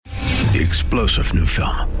The explosive new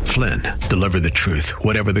film, Flynn, deliver the truth,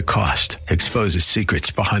 whatever the cost. Exposes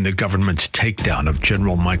secrets behind the government's takedown of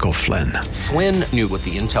General Michael Flynn. Flynn knew what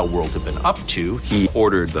the intel world had been up to. He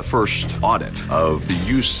ordered the first audit of the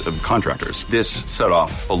use of contractors. This set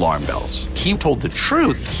off alarm bells. He told the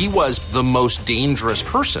truth. He was the most dangerous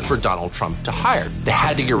person for Donald Trump to hire. They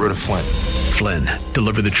had to get rid of Flynn. Flynn,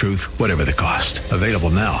 deliver the truth, whatever the cost. Available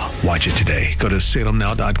now. Watch it today. Go to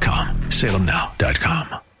salemnow.com.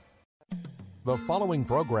 salemnow.com. The following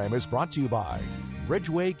program is brought to you by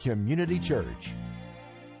Bridgeway Community Church.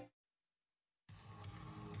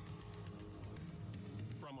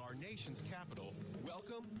 From our nation's capital,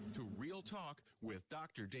 welcome to Real Talk with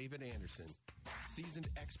Dr. David Anderson. Seasoned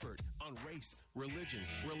expert on race, religion,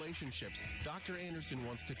 relationships, Dr. Anderson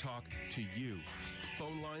wants to talk to you.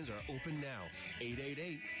 Phone lines are open now,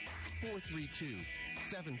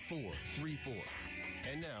 888-432-7434.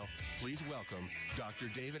 And now, please welcome Dr.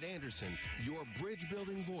 David Anderson, your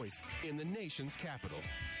bridge-building voice in the nation's capital.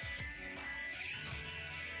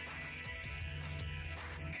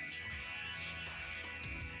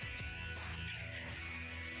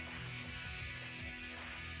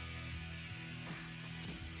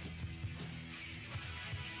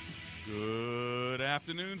 Good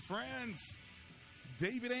afternoon, friends.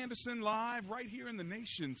 David Anderson live right here in the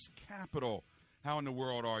nation's capital. How in the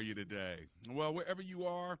world are you today? Well, wherever you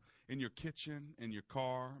are, in your kitchen, in your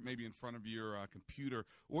car, maybe in front of your computer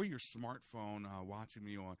or your smartphone, watching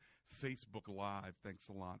me on Facebook Live, thanks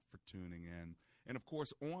a lot for tuning in. And, of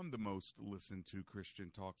course, on the most listened to Christian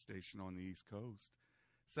talk station on the East Coast,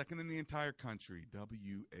 second in the entire country,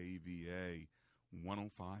 WAVA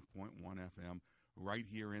 105.1 FM, right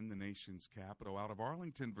here in the nation's capital. Out of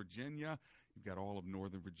Arlington, Virginia, you've got all of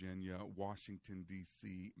Northern Virginia, Washington,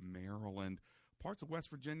 D.C., Maryland, parts of West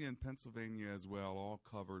Virginia and Pennsylvania as well, all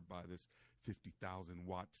covered by this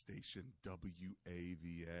 50,000-watt station,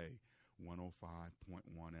 WAVA 105.1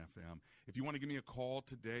 FM. If you want to give me a call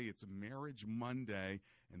today, it's Marriage Monday,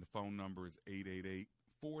 and the phone number is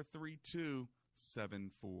 888-432-7434.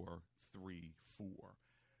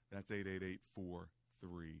 That's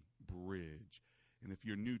 888-43-BRIDGE. And if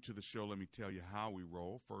you're new to the show, let me tell you how we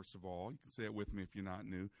roll. First of all, you can say it with me if you're not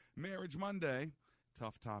new. Marriage Monday.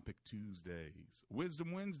 Tough Topic Tuesdays,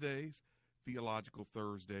 Wisdom Wednesdays, Theological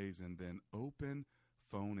Thursdays, and then Open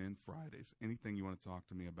Phone-In Fridays. Anything you want to talk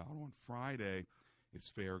to me about on Friday is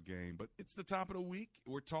fair game. But it's the top of the week.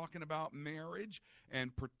 We're talking about marriage,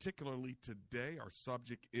 and particularly today our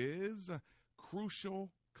subject is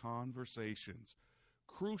crucial conversations.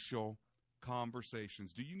 Crucial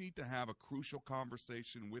conversations. Do you need to have a crucial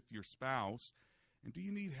conversation with your spouse, and do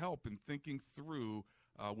you need help in thinking through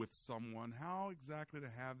with someone how exactly to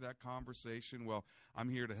have that conversation? Well, I'm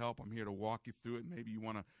here to help. I'm here to walk you through it. Maybe you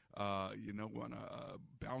want to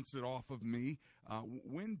bounce it off of me.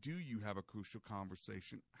 When do you have a crucial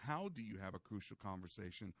conversation? How do you have a crucial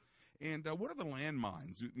conversation? And what are the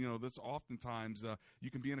landmines? You know, this oftentimes you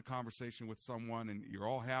can be in a conversation with someone and you're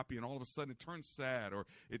all happy, and all of a sudden it turns sad or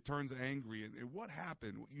it turns angry. And what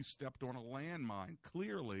happened? You stepped on a landmine,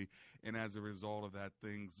 clearly, and as a result of that,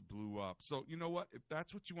 things blew up. So you know what? If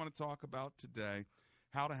that's what you want to talk about today,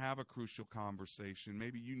 how to have a crucial conversation,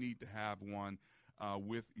 maybe you need to have one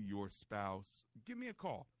with your spouse, give me a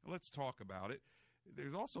call. Let's talk about it.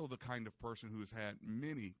 There's also the kind of person who has had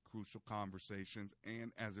many crucial conversations,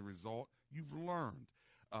 and as a result, you've learned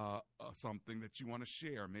something that you want to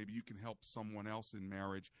share. Maybe you can help someone else in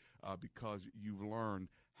marriage because you've learned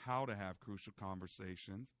how to have crucial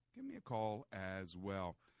conversations. Give me a call as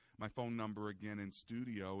well. My phone number again in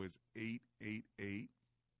studio is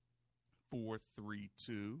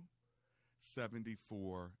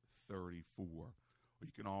 888-432-7434. Or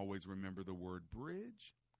you can always remember the word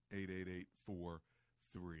bridge,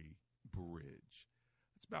 888-43-BRIDGE.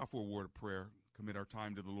 Let's bow for a word of prayer, commit our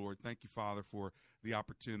time to the Lord. Thank you, Father, for the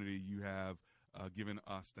opportunity you have given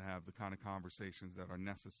us to have the kind of conversations that are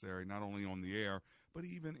necessary, not only on the air, but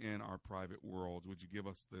even in our private worlds. Would you give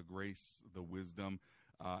us the grace, the wisdom,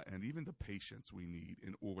 and even the patience we need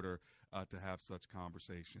in order to have such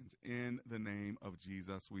conversations? In the name of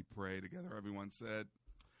Jesus, we pray together. Everyone said,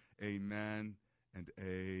 amen and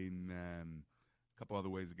amen. A couple other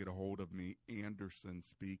ways to get a hold of me,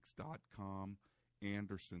 andersonspeaks.com,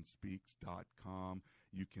 andersonspeaks.com.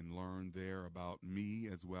 You can learn there about me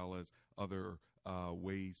as well as other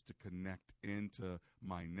ways to connect into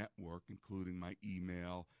my network, including my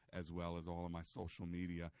email as well as all of my social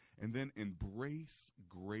media. And then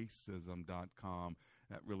embracegracism.com.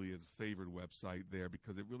 That really is a favorite website there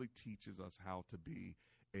because it really teaches us how to be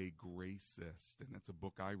a gracist. And that's a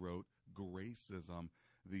book I wrote, Gracism,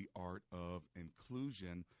 The Art of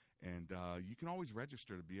Inclusion. And you can always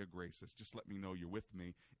register to be a Gracist. Just let me know you're with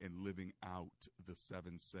me in living out the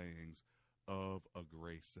 7 sayings of a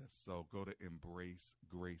Gracist. So go to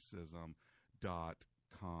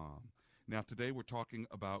embracegracism.com. Now, today we're talking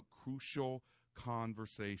about crucial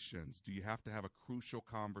conversations. Do you have to have a crucial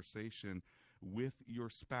conversation with your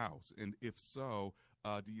spouse? And if so,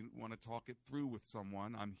 do you want to talk it through with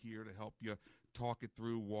someone? I'm here to help you talk it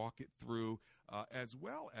through, walk it through, as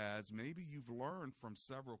well as maybe you've learned from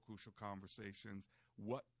several crucial conversations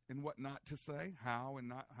what and what not to say, how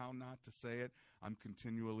not to say it. I'm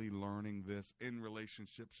continually learning this in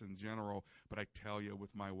relationships in general, but I tell you,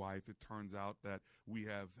 with my wife, it turns out that we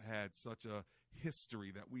have had such a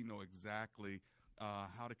history that we know exactly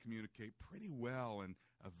how to communicate pretty well, and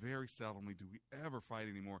very seldomly do we ever fight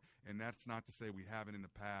anymore. And that's not to say we haven't in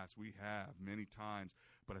the past. We have many times,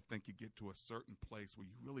 but I think you get to a certain place where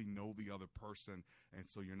you really know the other person, and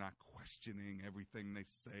so you're not questioning everything they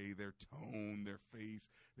say, their tone, their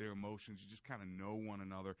face, their emotions. You just kind of know one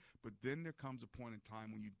another. But then there comes a point in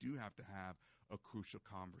time when you do have to have a crucial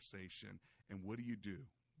conversation. And what do you do?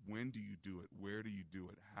 When do you do it? Where do you do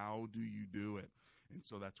it? How do you do it? And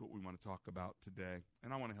so that's what we want to talk about today.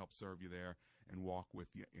 And I want to help serve you there and walk with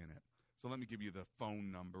you in it. So let me give you the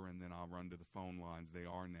phone number, and then I'll run to the phone lines. They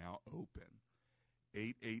are now open.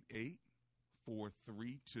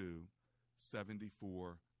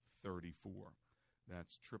 888-432-7434.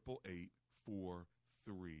 That's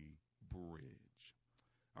 888-43-BRIDGE.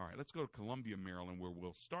 All right, let's go to Columbia, Maryland, where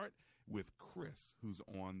we'll start with Chris, who's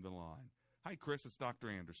on the line. Hi, Chris. It's Dr.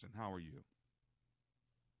 Anderson. How are you?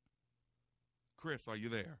 Chris, are you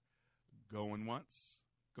there? Going once,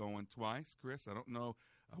 going twice. Chris, I don't know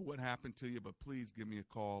what happened to you, but please give me a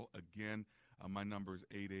call again. My number is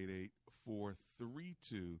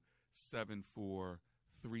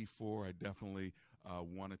 888-432-7434. I definitely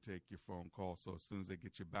want to take your phone call. So as soon as they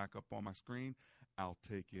get you back up on my screen, I'll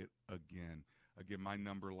take it again. Again, my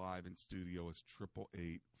number live in studio is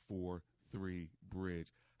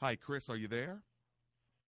 888-43-BRIDGE. Hi, Chris, are you there?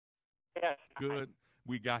 Yes. Good.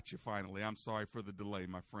 We got you finally. I'm sorry for the delay,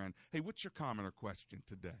 my friend. Hey, what's your comment or question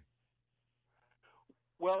today?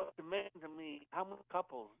 Well, it's amazing to me how many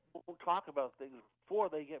couples won't talk about things before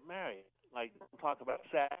they get married. Like, don't talk about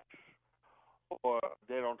sex, or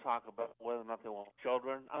they don't talk about whether or not they want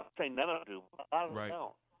children. I'm not saying none of them do, but a lot of them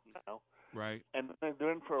don't, you know? Right. And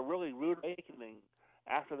they're in for a really rude awakening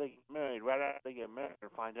after they get married, right after they get married,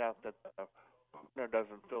 and find out that the partner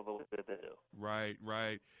doesn't feel the way that they do. Right,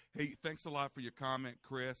 right. Hey, thanks a lot for your comment,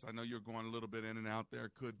 Chris. I know you're going a little bit in and out there.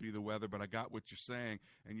 Could be the weather, but I got what you're saying,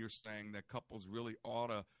 and you're saying that couples really ought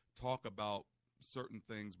to talk about certain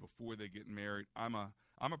things before they get married. I'm a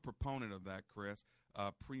proponent of that, Chris.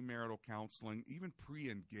 Premarital counseling, even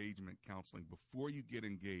pre-engagement counseling, before you get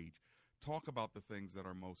engaged. Talk about the things that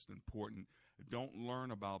are most important. Don't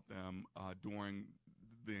learn about them during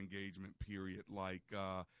the engagement period, like,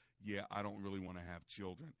 I don't really want to have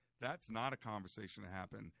children. That's not a conversation to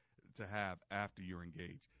have after you're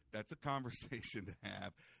engaged. That's a conversation to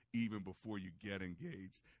have even before you get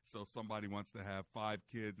engaged. So somebody wants to have 5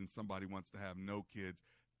 kids and somebody wants to have no kids.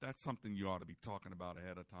 That's something you ought to be talking about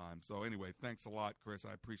ahead of time. So anyway, thanks a lot, Chris.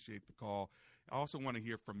 I appreciate the call. I also want to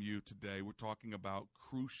hear from you today. We're talking about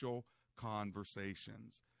crucial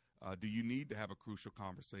conversations. Do you need to have a crucial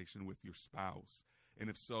conversation with your spouse? And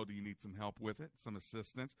if so, do you need some help with it, some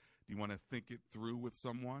assistance? Do you want to think it through with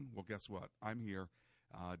someone? Well, guess what? I'm here,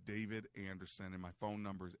 David Anderson, and my phone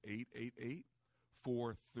number is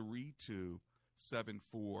 888-432-7434,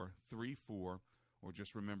 or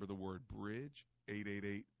just remember the word BRIDGE,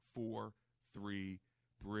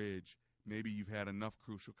 888-43-BRIDGE. Maybe you've had enough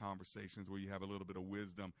crucial conversations where you have a little bit of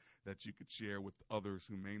wisdom that you could share with others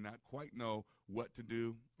who may not quite know what to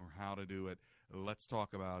do or how to do it. Let's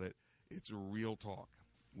talk about it. It's Real Talk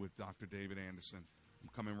with Dr. David Anderson. I'm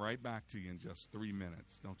coming right back to you in just 3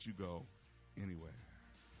 minutes. Don't you go anywhere.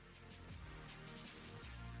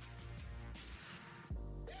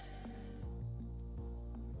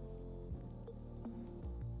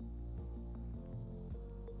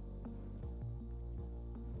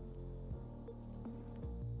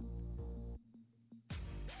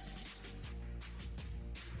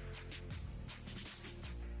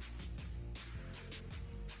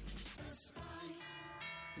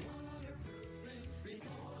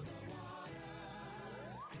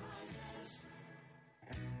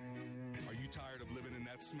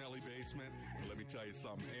 Smelly basement? Well, let me tell you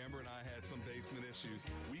something. Amber and I had some basement issues.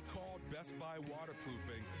 We called Best Buy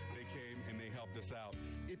Waterproofing. They came and they helped us out.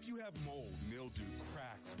 If you have mold, mildew,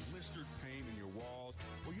 cracks, blistered paint in your walls,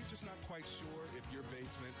 or you're just not quite sure if your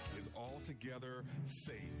basement is altogether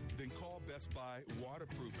safe, then call Best Buy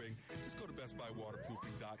Waterproofing just go to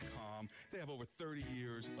bestbuywaterproofing.com. They have over 30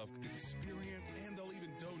 years of experience, and they'll even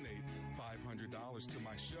donate $500 to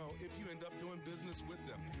my show if you end up doing business with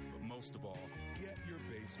them. But most of all, get your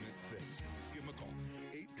basement fixed. Give them a call,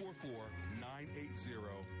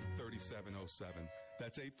 844-980-3707.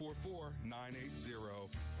 That's 844-980-3707.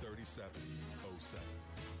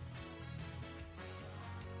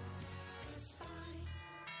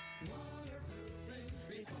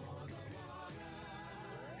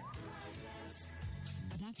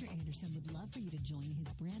 Dr. Anderson would love for you to join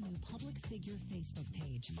his brand new public figure Facebook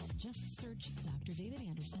page. Just search Dr. David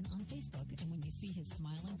Anderson on Facebook, and when you see his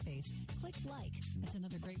smiling face, click like. That's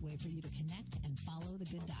another great way for you to connect and follow the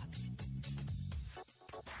good doc.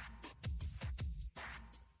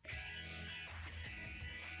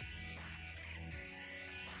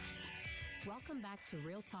 Welcome back to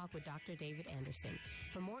Real Talk with Dr. David Anderson.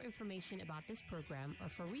 For more information about this program or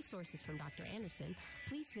for resources from Dr. Anderson,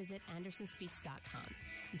 please visit andersonspeaks.com.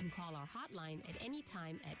 You can call our hotline at any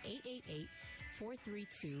time at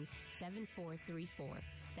 888-432-7434.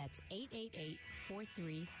 That's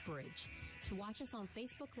 888-43-BRIDGE. To watch us on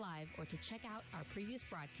Facebook Live or to check out our previous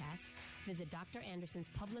broadcasts, visit Dr. Anderson's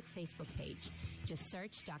public Facebook page. Just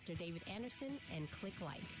search Dr. David Anderson and click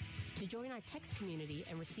like. To join our text community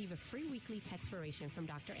and receive a free weekly textpiration from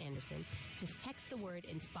Dr. Anderson, just text the word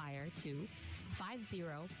INSPIRE to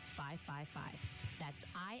 50555. That's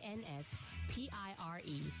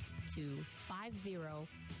INSPIRE to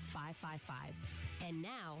 50555. And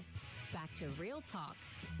now, back to Real Talk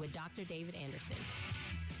with Dr. David Anderson.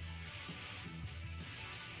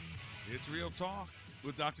 It's Real Talk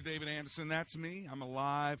with Dr. David Anderson. That's me. I'm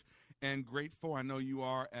alive and grateful. I know you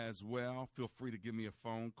are as well. Feel free to give me a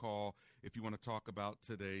phone call if you want to talk about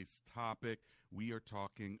today's topic. We are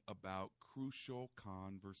talking about crucial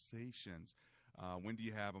conversations. When do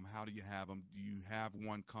you have them? How do you have them? Do you have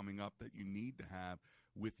one coming up that you need to have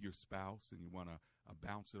with your spouse and you want to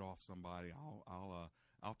bounce it off somebody?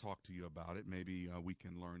 I'll talk to you about it. Maybe we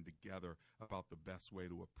can learn together about the best way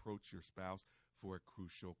to approach your spouse for a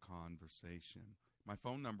crucial conversation. My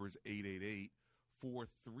phone number is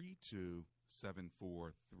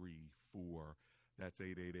 888-432-7434. That's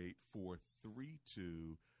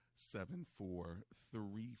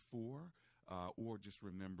 888-432-7434. Or just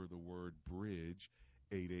remember the word bridge,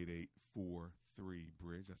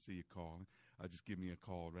 888-43-BRIDGE. I see you calling. Just give me a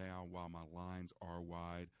call now while my lines are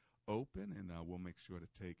wide open, and we'll make sure to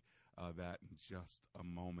take that in just a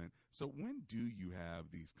moment. So when do you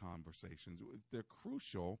have these conversations? They're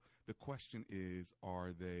crucial. The question is,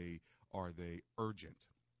 are they urgent?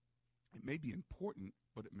 It may be important,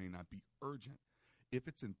 but it may not be urgent. If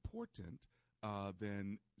it's important,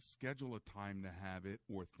 then schedule a time to have it,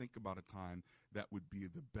 or think about a time that would be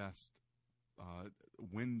the best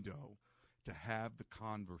window to have the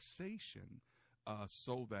conversation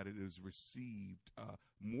so that it is received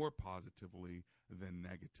more positively than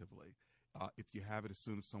negatively. If you have it as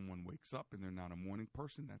soon as someone wakes up and they're not a morning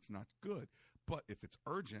person, that's not good. But if it's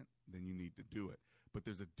urgent, then you need to do it. But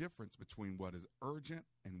there's a difference between what is urgent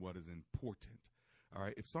and what is important. All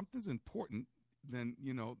right. If something's important, then,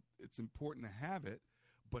 it's important to have it,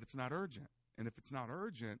 but it's not urgent. And if it's not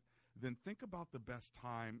urgent, then think about the best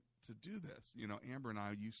time to do this. Amber and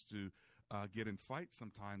I used to get in fights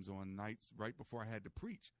sometimes on nights right before I had to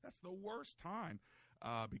preach. That's the worst time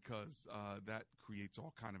because that creates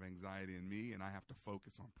all kind of anxiety in me, and I have to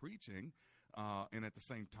focus on preaching. And at the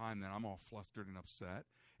same time, then I'm all flustered and upset.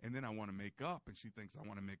 And then I want to make up, and she thinks I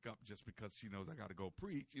want to make up just because she knows I got to go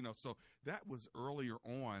preach. So that was earlier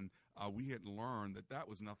on. We had learned that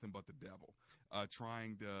was nothing but the devil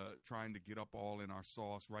trying to get up all in our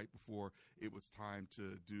sauce right before it was time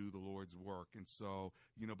to do the Lord's work. And so,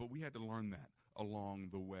 but we had to learn that along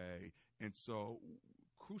the way. And so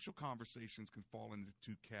crucial conversations can fall into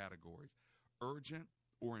two categories: urgent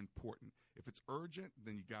or important. If it's urgent,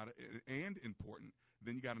 then you got to, and important,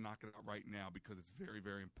 then you got to knock it out right now because it's very,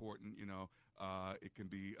 very important. It can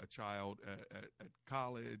be a child at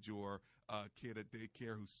college or a kid at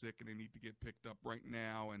daycare who's sick and they need to get picked up right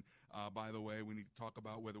now. And by the way, we need to talk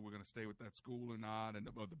about whether we're going to stay with that school or not, and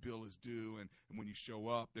the bill is due. And when you show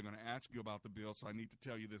up, they're going to ask you about the bill. So I need to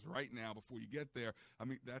tell you this right now before you get there. I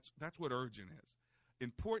mean, that's what urgent is.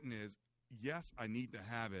 Important is, yes, I need to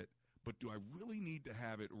have it, but do I really need to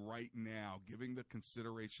have it right now, giving the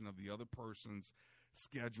consideration of the other person's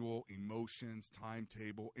schedule, emotions,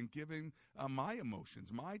 timetable, and giving my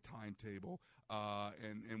emotions, my timetable,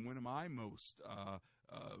 and when am I most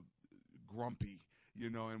grumpy,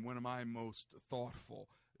 and when am I most thoughtful?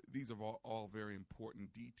 These are all very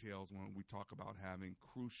important details when we talk about having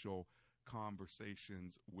crucial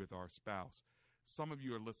conversations with our spouse. Some of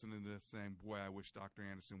you are listening to this saying, boy, I wish, Dr.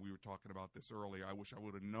 Anderson, we were talking about this earlier. I wish I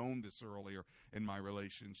would have known this earlier in my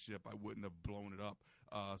relationship. I wouldn't have blown it up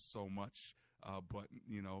so much. But,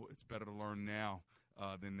 you know, it's better to learn now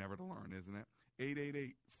than never to learn, isn't it?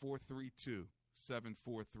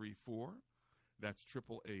 888-432-7434. That's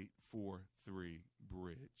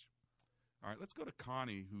 888-43-BRIDGE. All right, let's go to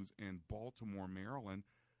Connie, who's in Baltimore, Maryland.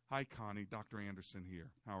 Hi, Connie. Dr. Anderson here.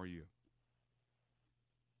 How are you?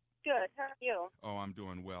 Good. How are you? Oh, I'm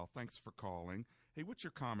doing well. Thanks for calling. Hey, what's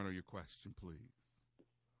your comment or your question, please?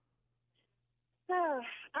 I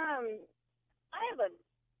have a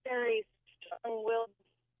very strong-willed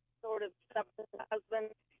sort of stubborn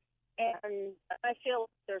husband, and I feel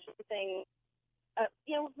there's something,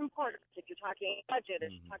 important if you're talking budget,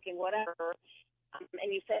 if you're talking whatever,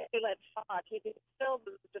 and you say, hey, let's talk. You can feel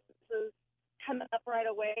the differences coming up right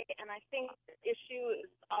away, and I think the issue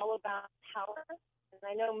is all about power. And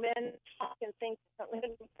I know men talk and think differently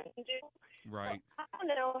than women do. Right. So I don't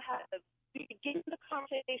know how to begin the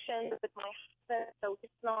conversation with my husband so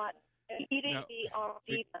it's not immediately on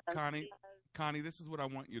defense. Connie, this is what I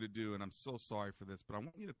want you to do, and I'm so sorry for this, but I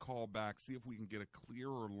want you to call back, see if we can get a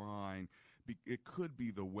clearer line. It could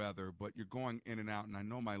be the weather, but you're going in and out, and I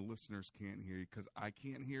know my listeners can't hear you because I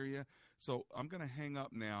can't hear you. So I'm going to hang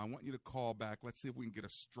up now. I want you to call back. Let's see if we can get a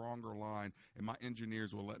stronger line, and my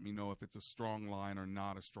engineers will let me know if it's a strong line or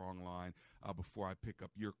not a strong line before I pick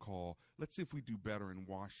up your call. Let's see if we do better in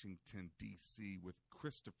Washington, D.C. with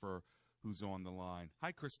Christopher, who's on the line.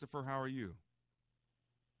 Hi, Christopher. How are you?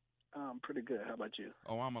 Pretty good. How about you?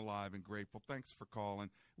 Oh, I'm alive and grateful. Thanks for calling.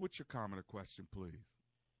 What's your comment or question, please?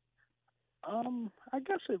 I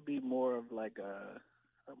guess it'd be more of like a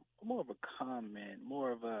comment,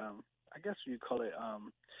 more of a, I guess you call it,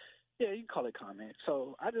 you call it comment.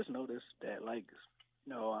 So I just noticed that, like,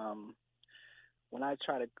 when I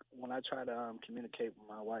try to communicate with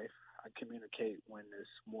my wife, I communicate when it's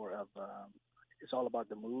more of, it's all about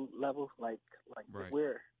the mood level, like right.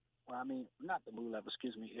 Not the mood level,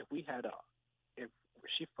 excuse me. If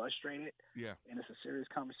she's frustrated, and it's a serious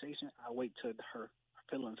conversation, I wait till her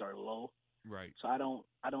feelings are low. Right. So I don't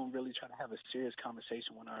really try to have a serious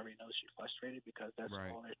conversation when I already know she's frustrated, because that's right.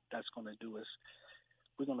 all that's going to do is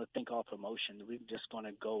we're going to think off emotion. We're just going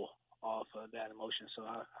to go off of that emotion. So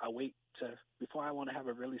I wait before I want to have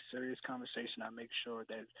a really serious conversation, I make sure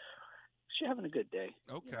that she's having a good day.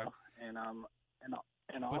 Okay. And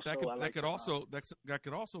but also that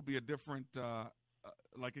could also be a different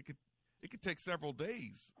like it could take several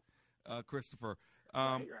days, Christopher.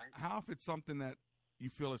 Right. How if it's something that you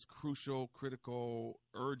feel is crucial, critical,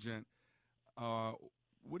 urgent,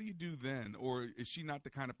 what do you do then? Or is she not the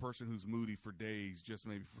kind of person who's moody for days, just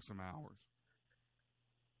maybe for some hours?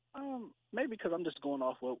 Maybe because I'm just going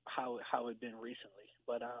off how it been recently.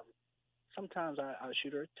 But sometimes I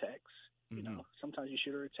shoot her a text. Mm-hmm. Sometimes you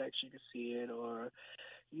shoot her a text, you can see it, or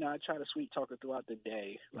I try to sweet talk her throughout the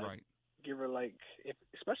day. Right. Give her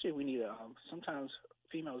especially if we need sometimes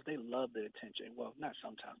females, they love the attention. Well, not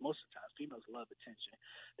sometimes, most of the time, females love attention.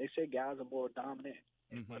 They say guys are more dominant,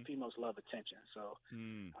 but females love attention. So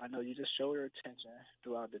I know you just show her attention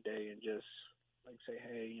throughout the day and just say,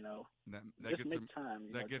 hey, that just make time.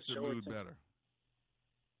 That gets her mood better.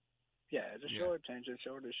 Yeah, just show her attention,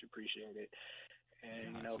 show her that she appreciate it.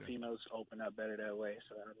 And, gotcha. Females open up better that way.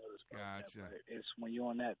 So I noticed gotcha. that. But it's when you're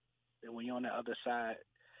on the other side,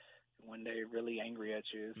 when they're really angry at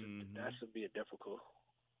you, that's would be difficult.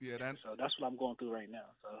 Yeah, so that's what I'm going through right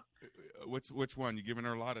now. So, which one? You giving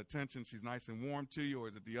her a lot of attention? She's nice and warm to you, or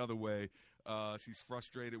is it the other way? She's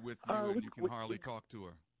frustrated with you, and you can hardly talk to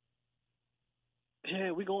her.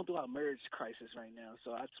 Yeah, we're going through our marriage crisis right now.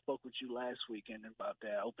 So I spoke with you last weekend about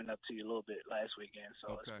that. I opened up to you a little bit last weekend.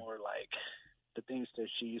 So It's more like the things that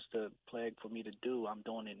she used to plague for me to do, I'm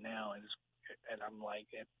doing it now, and I'm like,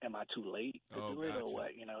 am I too late to do it, or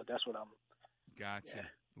what? That's what I'm. Gotcha. Yeah.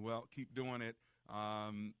 Well, keep doing it.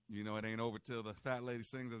 It ain't over till the fat lady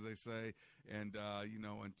sings, as they say. And,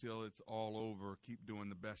 until it's all over, keep doing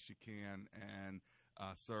the best you can and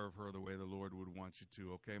serve her the way the Lord would want you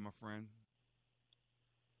to. Okay, my friend?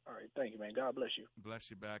 All right. Thank you, man. God bless you. Bless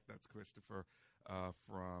you back. That's Christopher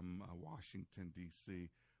from Washington, D.C.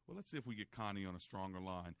 Well, let's see if we get Connie on a stronger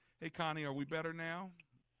line. Hey, Connie, are we better now?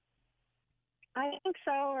 I think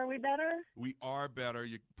so. Are we better? We are better.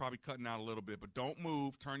 You're probably cutting out a little bit, but don't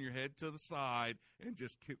move. Turn your head to the side and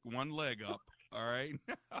just kick one leg up. All right.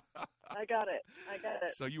 I got it.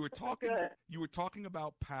 So you were talking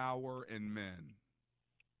about power and men.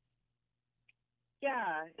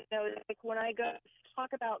 Yeah. Like when I go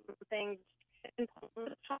talk about things,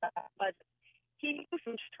 but he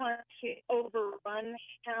wasn't trying to overrun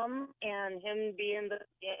him and him being the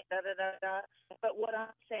da-da-da-da. But what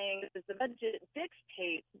I'm saying is the budget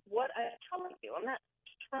dictates what I'm telling you. I'm not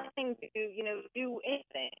trying to, do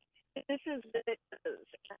anything. This is what it is.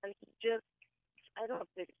 And just, I don't know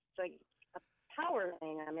if it's like a power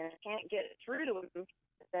thing. I mean, I can't get it through to him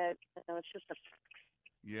that, it's just a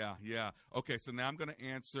Yeah. Okay, so now I'm going to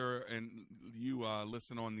answer, and you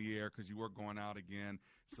listen on the air because you were going out again.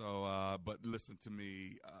 So, but listen to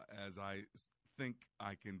me as I think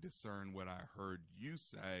I can discern what I heard you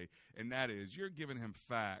say, and that is you're giving him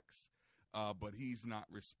facts, but he's not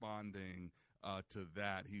responding to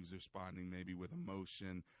that. He's responding maybe with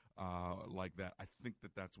emotion like that. I think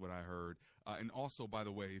that's what I heard. And also, by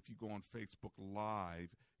the way, if you go on Facebook Live,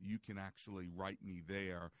 you can actually write me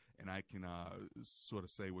there, and I can sort of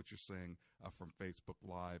say what you're saying from Facebook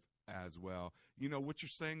Live as well. What you're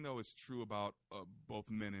saying, though, is true about both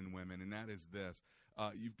men and women, and that is this.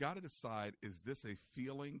 You've got to decide, is this a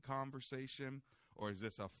feeling conversation or is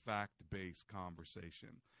this a fact-based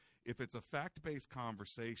conversation? If it's a fact-based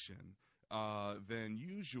conversation, then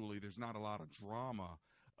usually there's not a lot of drama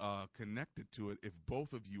connected to it if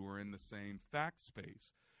both of you are in the same fact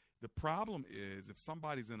space. The problem is if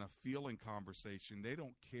somebody's in a feeling conversation, they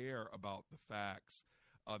don't care about the facts.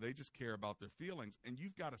 They just care about their feelings. And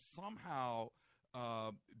you've got to somehow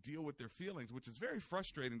deal with their feelings, which is very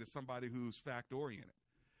frustrating to somebody who's fact-oriented.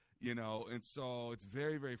 And so it's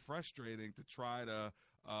very, very frustrating to try to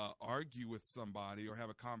argue with somebody or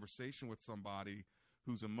have a conversation with somebody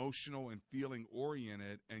who's emotional and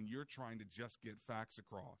feeling-oriented, and you're trying to just get facts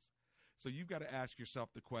across. So you've got to ask yourself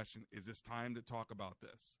the question, is this time to talk about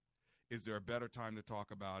this? Is there a better time to talk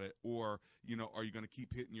about it? Or, are you going to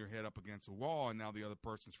keep hitting your head up against a wall, and now the other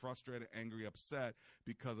person's frustrated, angry, upset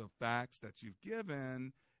because of facts that you've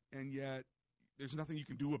given, and yet there's nothing you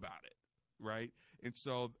can do about it, right? And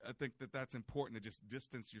so I think that's important to just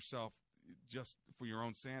distance yourself just for your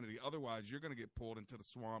own sanity. Otherwise, you're going to get pulled into the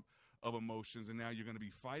swamp of emotions, and now you're going to be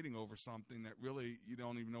fighting over something that really you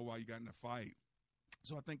don't even know why you got in a fight.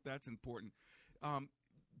 So I think that's important.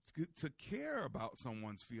 To care about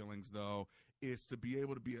someone's feelings, though, is to be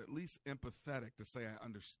able to be at least empathetic, to say, I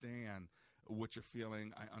understand what you're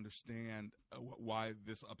feeling. I understand why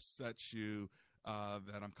this upsets you,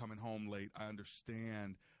 that I'm coming home late. I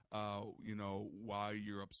understand, why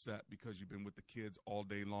you're upset because you've been with the kids all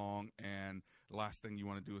day long and the last thing you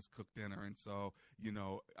want to do is cook dinner. And so,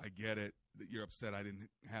 I get it that you're upset I didn't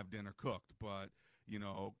have dinner cooked, but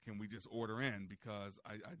can we just order in because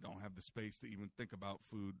I don't have the space to even think about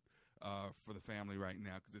food for the family right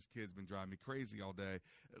now because this kid's been driving me crazy all day.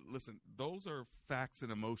 Listen, those are facts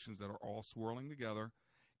and emotions that are all swirling together,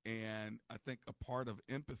 and I think a part of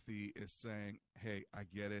empathy is saying, hey, I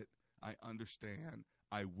get it. I understand.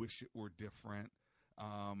 I wish it were different.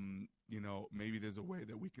 Maybe there's a way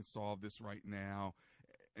that we can solve this right now.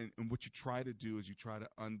 And what you try to do is you try to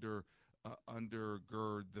undergird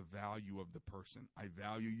the value of the person. I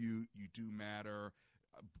value you. You do matter.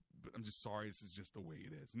 But I'm just sorry. This is just the way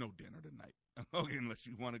it is. No dinner tonight. Okay, unless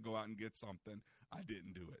you want to go out and get something. I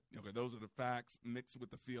didn't do it. Okay, those are the facts mixed with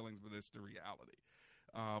the feelings, but it's the reality.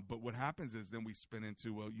 But what happens is then we spin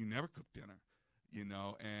into, well, you never cook dinner,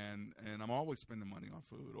 and I'm always spending money on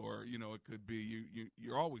food, or, it could be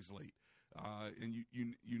you're always late. And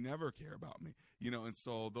you never care about me, and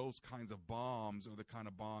so those kinds of bombs are the kind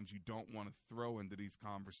of bombs you don't want to throw into these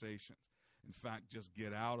conversations. In fact, just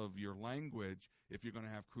get out of your language if you're going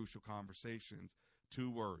to have crucial conversations. 2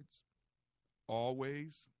 words,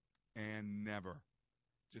 always and never.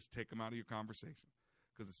 Just take them out of your conversation.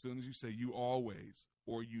 Because as soon as you say you always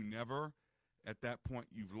or you never, at that point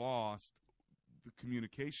you've lost the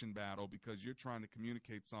communication battle because you're trying to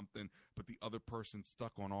communicate something, but the other person's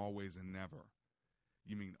stuck on always and never.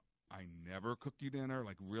 You mean, I never cooked you dinner?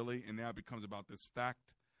 Like, really? And now it becomes about this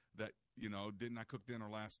fact that, didn't I cook dinner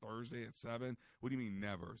last Thursday at 7? What do you mean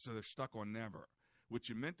never? So they're stuck on never. What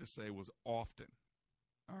you meant to say was often,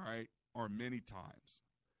 all right, or many times,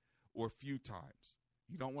 or few times.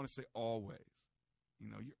 You don't want to say always.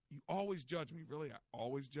 You always judge me. Really, I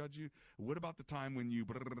always judge you. What about the time when you,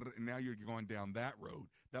 and now you're going down that road?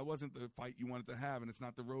 That wasn't the fight you wanted to have, and it's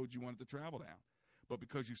not the road you wanted to travel down. But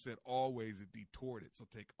because you said always, it detoured it. So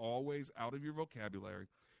take always out of your vocabulary,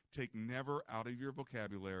 take never out of your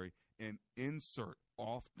vocabulary, and insert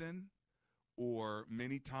often or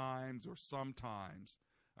many times or sometimes,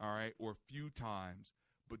 all right, or few times.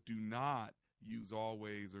 But do not use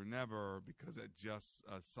always or never because that just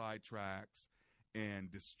sidetracks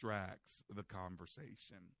and distracts the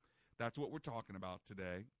conversation. That's what we're talking about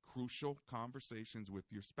today. Crucial conversations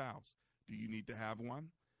with your spouse. Do you need to have one?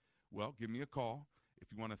 well, give me a call.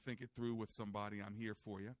 If you want to think it through with somebody, I'm here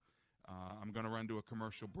for you. I'm going to run to a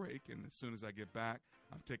commercial break, and as soon as I get back,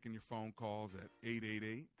 I'm taking your phone calls at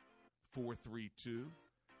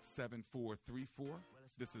 888-432-7434.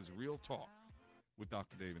 This is Real Talk with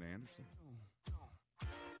Dr. David Anderson.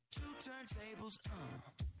 2 turntables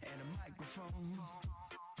and a microphone.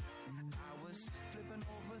 I was flipping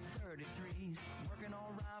over 33s, working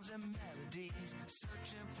on rhymes and melodies,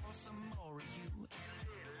 searching for some more of you.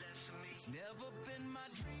 It's never been my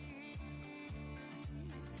dream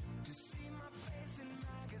to see my face in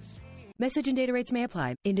magazines. Message and data rates may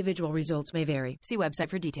apply. Individual results may vary. See website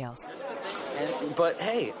for details. But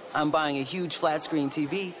hey, I'm buying a huge flat screen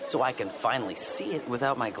TV so I can finally see it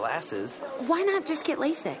without my glasses. Why not just get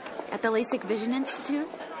LASIK at the LASIK Vision Institute?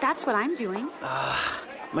 That's what I'm doing.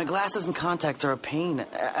 My glasses and contacts are a pain.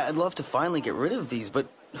 I'd love to finally get rid of these, but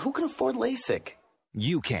who can afford LASIK?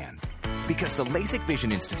 You can. Because the LASIK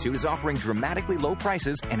Vision Institute is offering dramatically low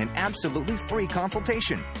prices and an absolutely free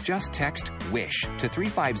consultation. Just text WISH to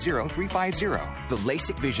 350-350. The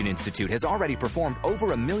LASIK Vision Institute has already performed over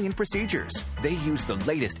 1 million procedures. They use the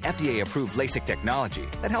latest FDA-approved LASIK technology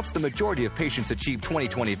that helps the majority of patients achieve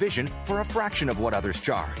 20/20 vision for a fraction of what others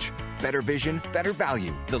charge. Better vision, better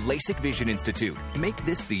value. The LASIK Vision Institute. Make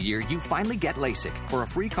this the year you finally get LASIK. For a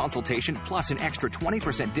free consultation plus an extra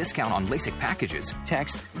 20% discount on LASIK packages,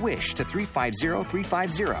 text WISH to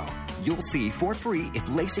 350-350. You'll see for free if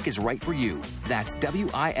LASIK is right for you. That's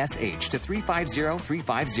WISH to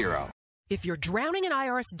 350-350. If you're drowning in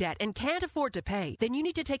IRS debt and can't afford to pay, then you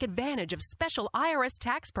need to take advantage of special IRS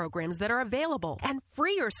tax programs that are available and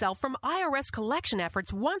free yourself from IRS collection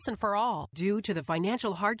efforts once and for all. Due to the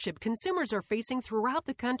financial hardship consumers are facing throughout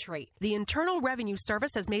the country, the Internal Revenue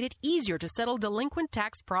Service has made it easier to settle delinquent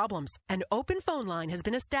tax problems. An open phone line has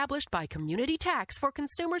been established by Community Tax for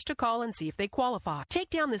consumers to call and see if they qualify.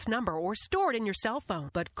 Take down this number or store it in your cell phone,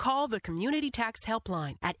 but call the Community Tax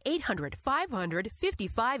Helpline at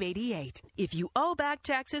 800-500-5588. If you owe back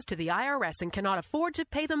taxes to the IRS and cannot afford to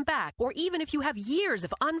pay them back, or even if you have years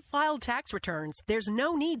of unfiled tax returns, there's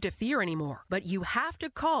no need to fear anymore. But you have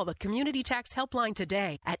to call the Community Tax Helpline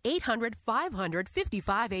today at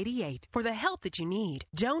 800-500-5588 for the help that you need.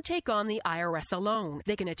 Don't take on the IRS alone.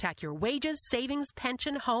 They can attack your wages, savings,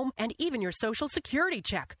 pension, home, and even your Social Security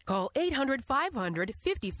check. Call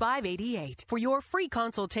 800-500-5588 for your free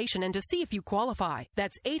consultation and to see if you qualify.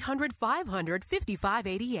 That's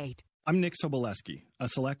 800-500-5588. I'm Nick Soboleski, a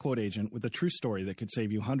Select Quote agent with a true story that could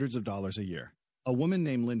save you hundreds of dollars a year. A woman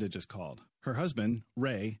named Linda just called. Her husband,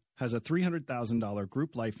 Ray, has a $300,000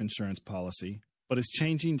 group life insurance policy, but is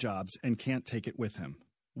changing jobs and can't take it with him.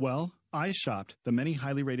 Well, I shopped the many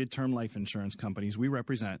highly rated term life insurance companies we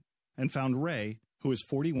represent and found Ray, who is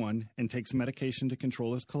 41 and takes medication to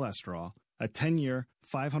control his cholesterol, a 10-year,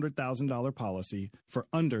 $500,000 policy for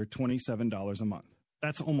under $27 a month.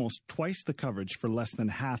 That's almost twice the coverage for less than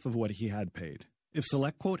half of what he had paid. If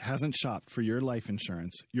SelectQuote hasn't shopped for your life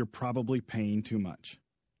insurance, you're probably paying too much.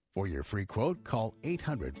 For your free quote, call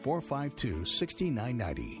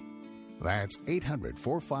 800-452-6990. That's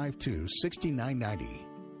 800-452-6990.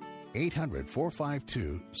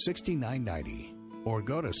 800-452-6990. Or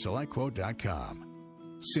go to SelectQuote.com.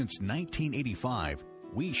 Since 1985,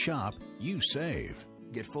 we shop, you save.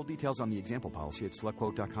 Get full details on the example policy at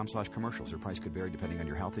SelectQuote.com/commercials. Your price could vary depending on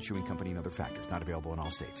your health, issuing company, and other factors. Not available in all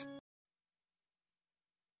states.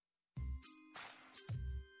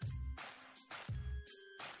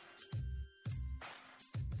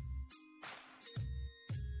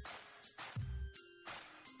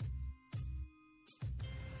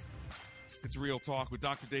 It's Real Talk with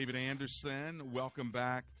Dr. David Anderson. Welcome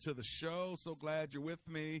back to the show. So glad you're with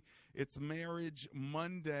me. It's Marriage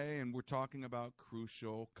Monday, and we're talking about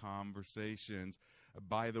crucial conversations.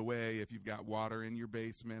 By the way, if you've got water in your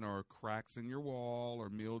basement or cracks in your wall or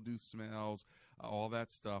mildew smells, all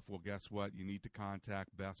that stuff, well, guess what? You need to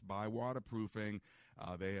contact Best Buy Waterproofing.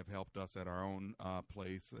 They have helped us at our own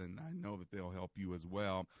place, and I know that they'll help you as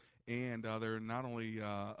well. And they're not only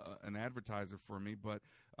an advertiser for me, but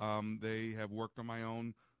they have worked on my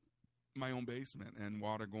own basement and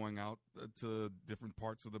water going out to different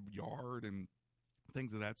parts of the yard and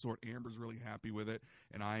things of that sort. Amber's really happy with it,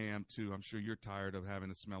 and I am too. I'm sure you're tired of having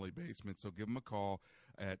a smelly basement, so give them a call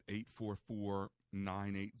at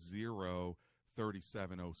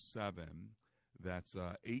 844-980-3707. That's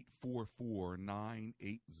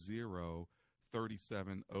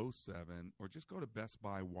 844-980-3707, or just go to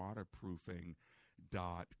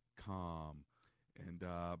bestbuywaterproofing.com. And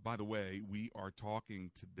by the way, we are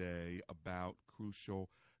talking today about crucial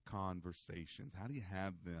conversations. How do you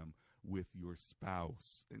have them with your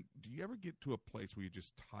spouse. And do you ever get to a place where you're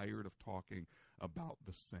just tired of talking about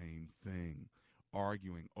the same thing,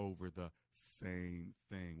 arguing over the same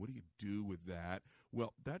thing? What do you do with that?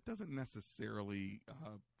 Well, that doesn't necessarily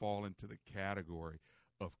fall into the category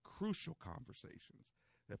of crucial conversations.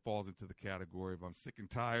 That falls into the category of I'm sick and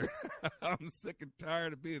tired. I'm sick and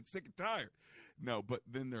tired of being sick and tired. No, but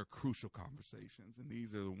then there are crucial conversations, and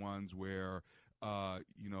these are the ones where,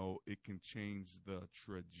 it can change the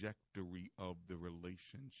trajectory of the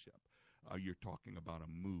relationship. You're talking about a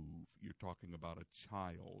move. You're talking about a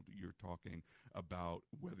child. You're talking about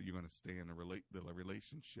whether you're going to stay in the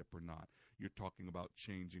relationship or not. You're talking about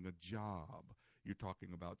changing a job. You're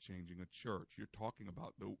talking about changing a church. You're talking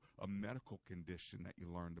about a medical condition that you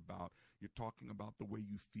learned about. You're talking about the way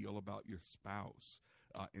you feel about your spouse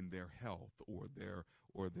in their health or their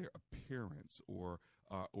appearance or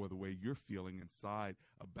the way you're feeling inside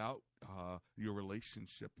about your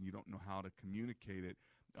relationship, and you don't know how to communicate it.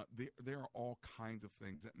 There are all kinds of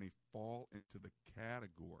things that may fall into the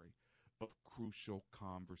category of crucial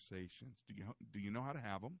conversations. Do you know how to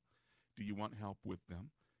have them? Do you want help with them?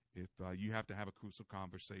 If you have to have a crucial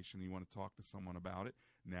conversation and you want to talk to someone about it,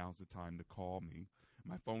 now's the time to call me.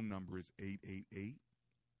 My phone number is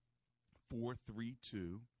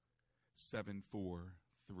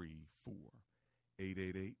 888-432-7434.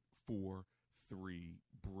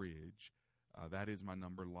 888-43-BRIDGE. That is my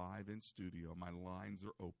number live in studio. My lines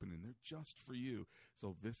are open, and they're just for you.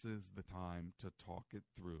 So this is the time to talk it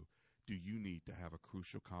through. Do you need to have a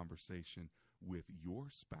crucial conversation with your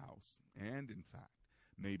spouse? And, in fact,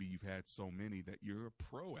 maybe you've had so many that you're a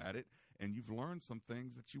pro at it, and you've learned some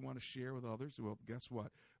things that you want to share with others. Well, guess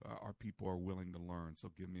what? Our people are willing to learn.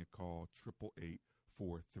 So give me a call,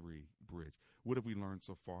 888-43-BRIDGE. What have we learned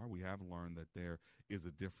so far? We have learned that there is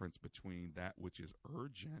a difference between that which is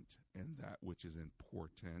urgent and that which is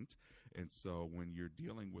important. And so when you're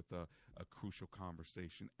dealing with a crucial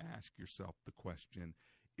conversation, ask yourself the question,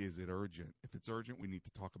 is it urgent? If it's urgent, we need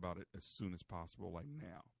to talk about it as soon as possible, like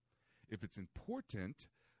now. If it's important,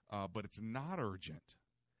 but it's not urgent,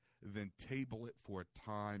 then table it for a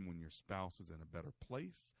time when your spouse is in a better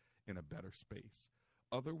place, in a better space.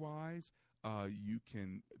 Otherwise, you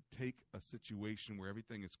can take a situation where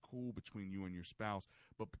everything is cool between you and your spouse,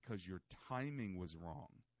 but because your timing was wrong,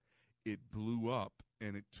 it blew up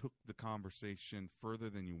and it took the conversation further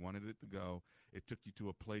than you wanted it to go. It took you to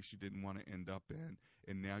a place you didn't want to end up in,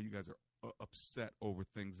 and now you guys are upset over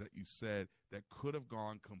things that you said that could have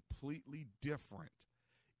gone completely different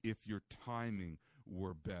if your timing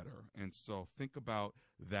were better. And so think about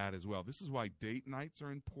that as well. This is why date nights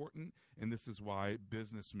are important, and this is why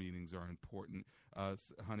business meetings are important.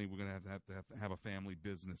 Honey, we're going to have a family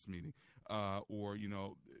business meeting. Or,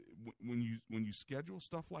 when you schedule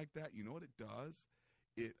stuff like that, you know what it does?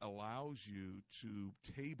 It allows you to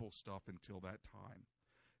table stuff until that time.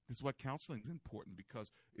 This is why counseling is important,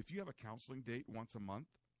 because if you have a counseling date once a month,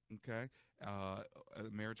 okay, a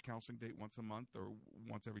marriage counseling date once a month or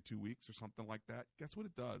once every 2 weeks or something like that, guess what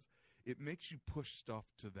it does? It makes you push stuff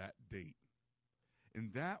to that date.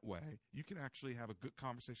 In that way, you can actually have a good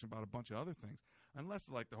conversation about a bunch of other things, unless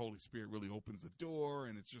like the Holy Spirit really opens the door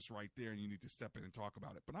and it's just right there and you need to step in and talk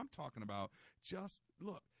about it. But I'm talking about just,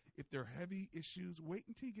 look, if they're heavy issues, wait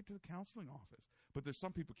until you get to the counseling office. But there's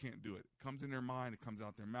some people can't do it. It comes in their mind, it comes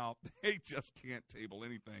out their mouth. They just can't table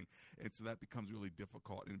anything. And so that becomes really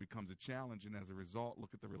difficult, and it becomes a challenge. And as a result,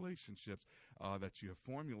 look at the relationships that you have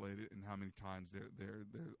formulated and how many times they're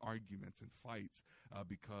arguments and fights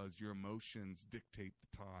because your emotions dictate the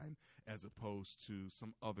time as opposed to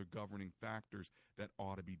some other governing factors that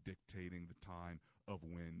ought to be dictating the time of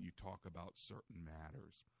when you talk about certain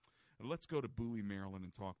matters. Let's go to Bowie, Maryland,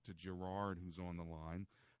 and talk to Gerard, who's on the line.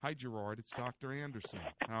 Hi, Gerard. It's Dr. Anderson.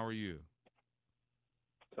 How are you?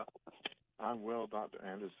 I'm well, Dr.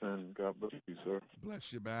 Anderson. God bless you, sir.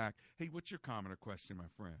 Bless you back. Hey, what's your comment or question, my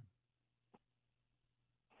friend?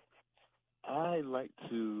 I like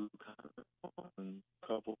to comment on a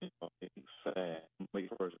couple of things fast. Make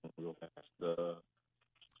first one real fast.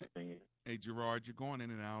 Hey, Gerard, you're going in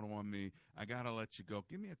and out on me. I got to let you go.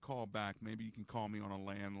 Give me a call back. Maybe you can call me on a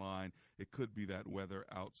landline. It could be that weather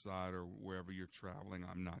outside or wherever you're traveling.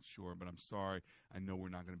 I'm not sure, but I'm sorry. I know we're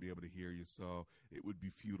not going to be able to hear you, so it would be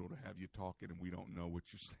futile to have you talking and we don't know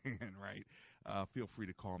what you're saying, right? Feel free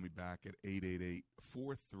to call me back at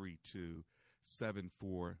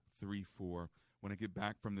 888-432-7434. When I get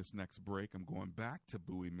back from this next break, I'm going back to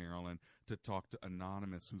Bowie, Maryland to talk to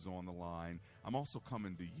Anonymous, who's on the line. I'm also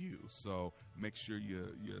coming to you, so make sure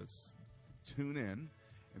you tune in.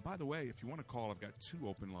 And by the way, if you want to call, I've got 2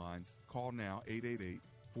 open lines. Call now,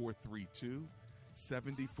 888-432-7434.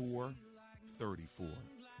 7434.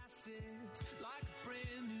 Like a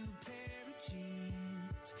brand new pair of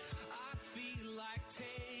jeans. I feel like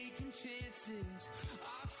taking chances.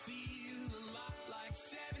 I feel a lot like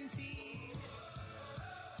 17.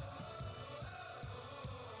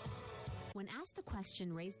 When asked the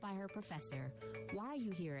question raised by her professor, why are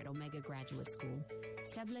you here at Omega Graduate School?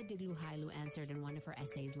 Sebla Digluhailu answered in one of her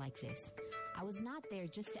essays like this: I was not there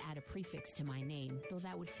just to add a prefix to my name, though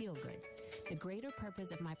that would feel good. The greater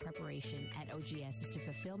purpose of my preparation at OGS is to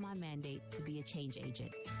fulfill my mandate to be a change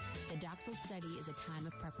agent. The doctoral study is a time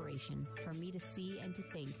of preparation for me to see and to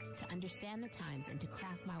think, to understand the times, and to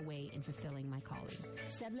craft my way in fulfilling my calling.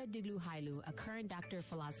 Sebla Digluhailu, a current Doctor of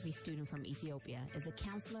Philosophy student from Ethiopia, is a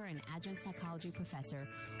counselor and adjunct psychology professor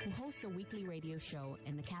who hosts a weekly radio show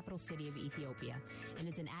in the capital city of Ethiopia and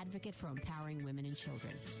is an advocate for empowering women and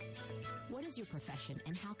children. What is your profession,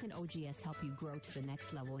 and how can OGS help you grow to the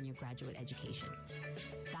next level in your graduate education?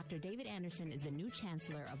 Dr. David Anderson is the new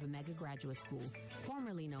chancellor of Omega Graduate School,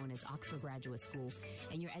 formerly known as Oxford Graduate School,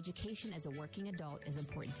 and your education as a working adult is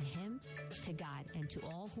important to him, to God, and to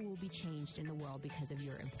all who will be changed in the world because of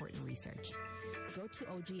your important research. Go to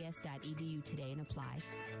ogs.edu today and apply,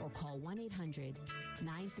 or call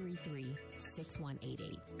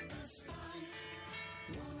 1-800-933-6188.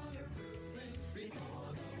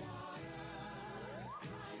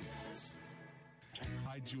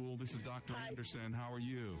 Hi, Jewel. This is Dr. Anderson. How are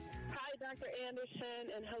you? Hi, Dr.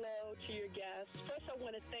 Anderson, and hello to your guests. First, I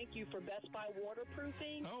want to thank you for Best Buy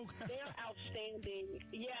waterproofing. Oh, they are outstanding.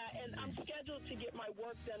 Yeah, and I'm scheduled to get my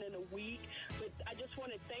work done in a week, but I just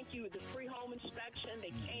want to thank you. The free home inspection,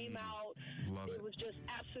 they came out. Love it. It was just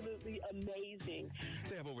absolutely amazing.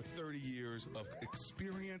 They have over 30 years of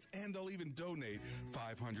experience, and they'll even donate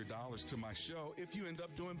 $500 to my show if you end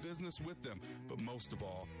up doing business with them. But most of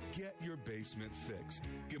all, get your basement fixed.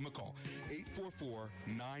 Give them a call,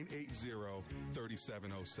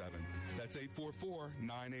 844-980-3707. That's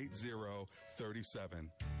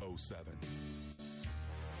 844-980-3707.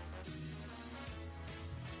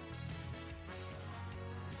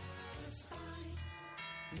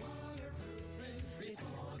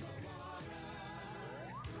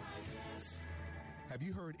 Have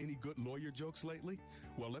you heard any good lawyer jokes lately?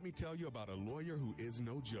 Well, let me tell you about a lawyer who is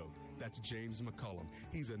no joke. That's James McCullum.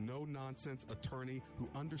 He's a no-nonsense attorney who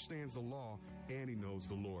understands the law and he knows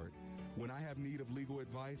the Lord. When I have need of legal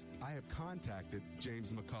advice, I have contacted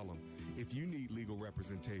James McCullum. If you need legal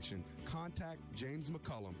representation, contact James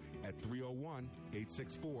McCullum at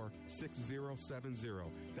 301-864-6070.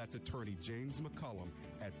 That's attorney James McCullum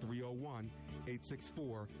at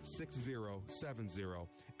 301-864-6070.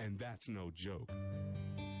 And that's no joke.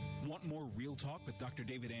 Want more Real Talk with Dr.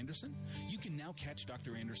 David Anderson? You can now catch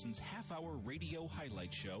Dr. Anderson's half-hour radio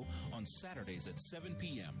highlight show on Saturdays at 7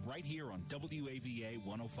 p.m. right here on WAVA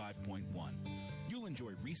 105.1. You'll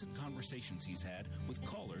enjoy recent conversations he's had with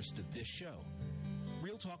callers to this show.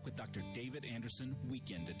 Real Talk with Dr. David Anderson,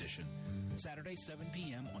 Weekend Edition. Saturday, 7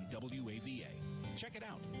 p.m. on WAVA. Check it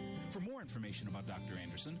out. For more information about Dr.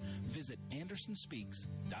 Anderson, visit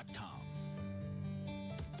AndersonSpeaks.com.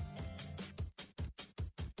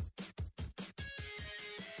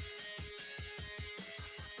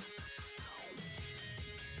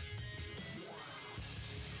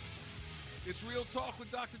 It's Real Talk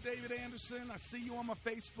with Dr. David Anderson. I see you on my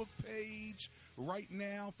Facebook page right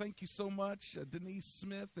now. Thank you so much. Denise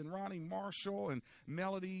Smith and Ronnie Marshall and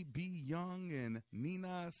Melody B. Young and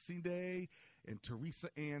Nina Sinde and Teresa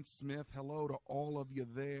Ann Smith. Hello to all of you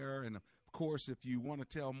there. And, of course, if you want to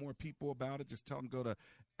tell more people about it, just tell them go to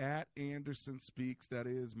 @AndersonSpeaks. That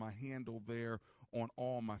is my handle there on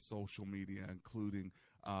all my social media, including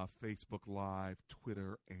Facebook Live,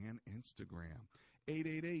 Twitter, and Instagram.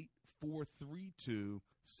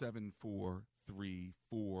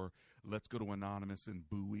 888-432-7434. Let's go to Anonymous in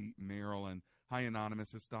Bowie, Maryland. Hi,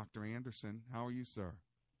 Anonymous. It's Dr. Anderson. How are you, sir?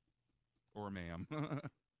 Or ma'am.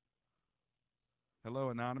 Hello,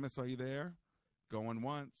 Anonymous. Are you there? Going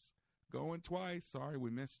once. Going twice. Sorry,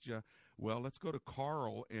 we missed you. Well, let's go to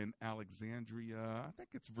Carl in Alexandria. I think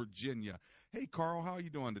it's Virginia. Hey, Carl, how are you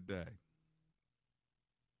doing today?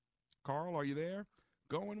 Carl, are you there?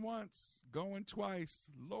 Going once, going twice.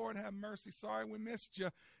 Lord have mercy. Sorry we missed you.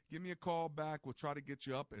 Give me a call back. We'll try to get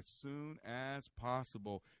you up as soon as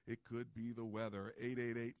possible. It could be the weather.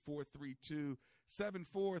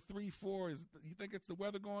 888-432-7434. You think it's the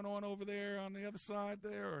weather going on over there on the other side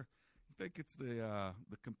there? Or you think it's the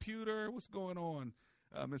computer? What's going on,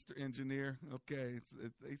 Mr. Engineer? Okay,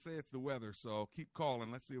 they say it's the weather, so keep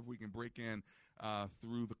calling. Let's see if we can break in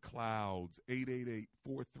through the clouds.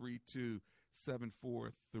 888-432-7434.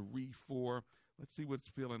 Let's see what it's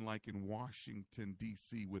feeling like in Washington,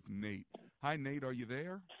 D.C. with Nate. Hi, Nate. Are you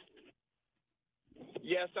there?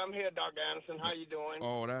 Yes, I'm here, Dr. Anderson. How you doing?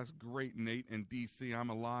 Oh, that's great, Nate, in D.C. I'm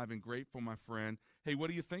alive and grateful, my friend. Hey, what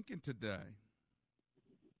are you thinking today?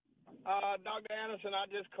 Dr. Anderson, I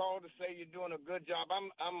just called to say you're doing a good job. I'm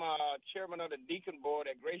chairman of the deacon board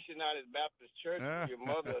at Grace United Baptist Church, where your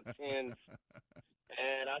mother attends.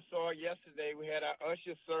 And I saw her yesterday. We had our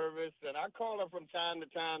usher service, and I call her from time to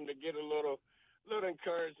time to get a little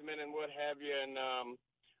encouragement and what have you. And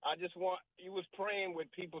I just you was praying with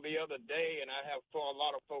people the other day, and I saw a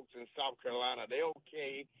lot of folks in South Carolina. They're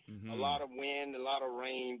okay. A lot of wind, a lot of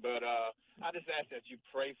rain, but I just ask that you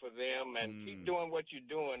pray for them and keep doing what you're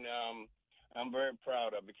doing. I'm very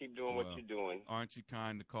proud of you. Keep doing what you're doing. Aren't you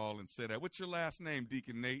kind to call and say that? What's your last name,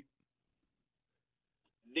 Deacon Nate?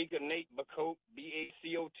 Deacon Nate Bacote,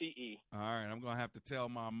 Bacote. All right, I'm going to have to tell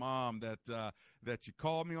my mom that you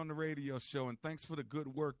called me on the radio show, and thanks for the good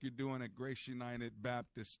work you're doing at Grace United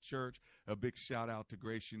Baptist Church. A big shout-out to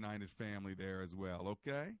Grace United family there as well,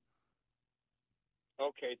 okay?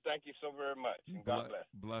 Okay, thank you so very much. God bless.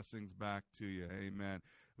 Blessings back to you. Amen.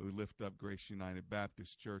 We lift up Grace United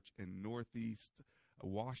Baptist Church in Northeast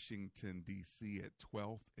Washington, D.C. at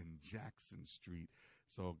 12th and Jackson Street.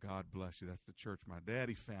 So God bless you. That's the church my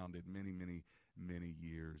daddy founded many, many, many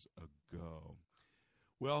years ago.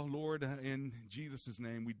 Well, Lord, in Jesus'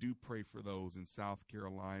 name, we do pray for those in South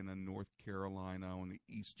Carolina, North Carolina, on the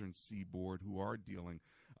eastern seaboard who are dealing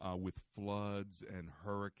with floods and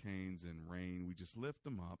hurricanes and rain. We just lift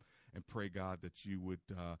them up and pray, God, that you would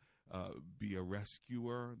be a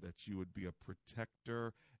rescuer, that you would be a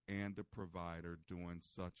protector and a provider during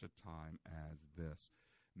such a time as this.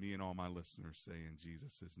 Me and all my listeners say in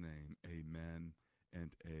Jesus' name, amen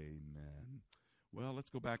and amen. Well, let's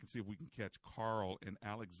go back and see if we can catch Carl in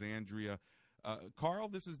Alexandria. Carl,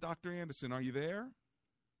 this is Dr. Anderson. Are you there?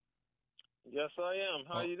 Yes, I am.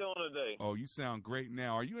 How are you doing today? Oh, you sound great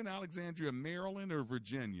now. Are you in Alexandria, Maryland, or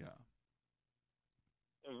Virginia?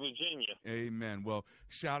 Virginia. Amen. Well,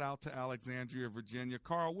 shout out to Alexandria, Virginia.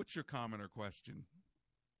 Carl, what's your comment or question?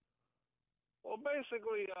 Well,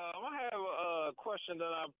 basically, I have a question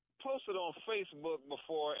that I posted on Facebook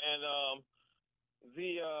before, and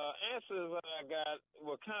the answers that I got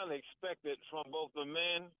were kind of expected from both the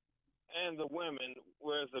men and the women,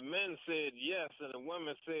 whereas the men said yes and the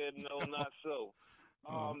women said no, not so.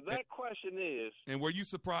 That question is... And were you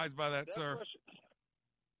surprised by that, sir?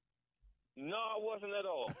 No, I wasn't at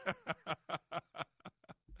all.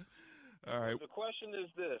 All right. The question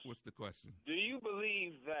is this. What's the question? Do you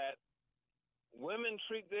believe that women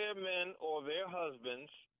treat their men or their husbands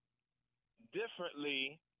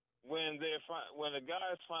differently when a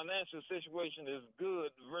guy's financial situation is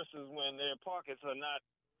good versus when their pockets are not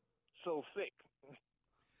so thick?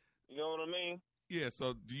 You know what I mean? Yeah,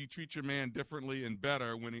 so do you treat your man differently and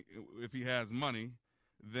better if he has money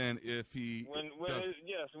than if he when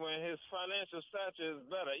his financial stature is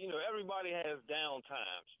better? You know, everybody has down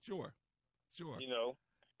times. Sure. You know,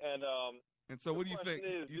 and so what do you think?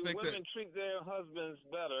 Do women treat their husbands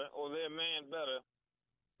better or their man better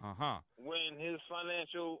when his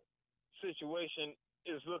financial situation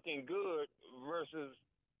is looking good versus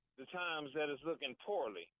the times that it's looking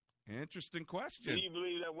poorly? Interesting question. Do you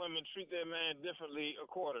believe that women treat their man differently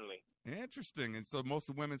accordingly? Interesting. And so most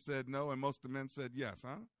of the women said no and most of the men said yes,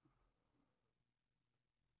 huh?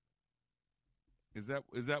 Is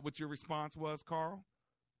that what your response was, Carl?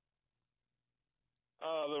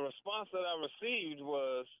 The response that I received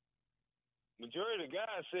was majority of the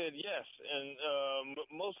guys said yes, and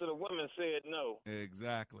most of the women said no.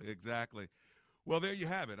 Exactly. Well, there you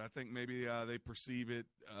have it. I think maybe they perceive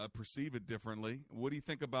it differently. What do you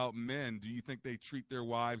think about men? Do you think they treat their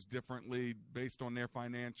wives differently based on their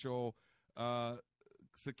financial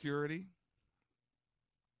security?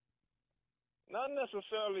 Not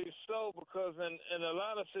necessarily so, because in a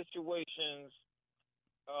lot of situations,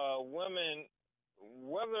 women,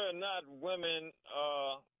 whether or not women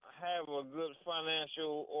have a good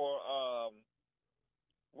financial or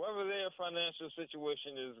whether their financial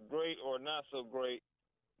situation is great or not so great,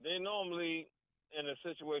 they normally, in a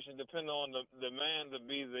situation, depend on the man to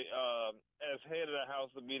be as head of the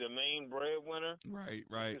house, to be the main breadwinner. Right.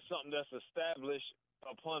 It's something that's established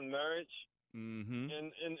upon marriage. Mm-hmm.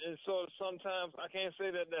 And so sometimes, I can't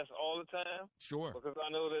say that that's all the time. Sure. Because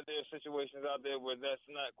I know that there are situations out there where that's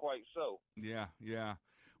not quite so. Yeah.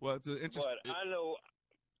 Well, it's an interesting... But I know...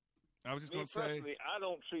 I was just going to say, I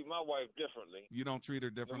don't treat my wife differently. You don't treat her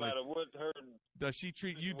differently. No matter what her Does she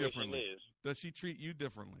treat you differently? Is. Does she treat you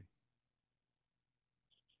differently?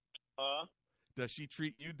 Does she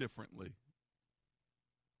treat you differently?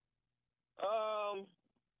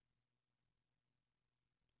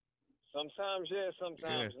 Sometimes yes,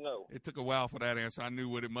 sometimes no. It took a while for that answer. I knew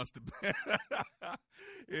what it must have been.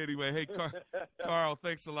 Anyway, hey, Carl,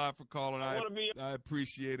 thanks a lot for calling. I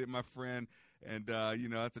appreciate it, my friend. And,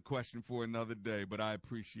 that's a question for another day, but I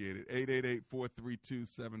appreciate it.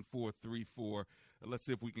 888-432-7434. Let's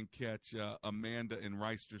see if we can catch Amanda in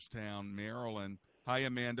Reisterstown, Maryland. Hi,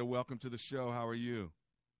 Amanda. Welcome to the show. How are you?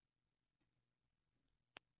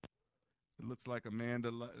 It looks like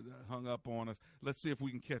Amanda hung up on us. Let's see if we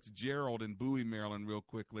can catch Gerald in Bowie, Maryland, real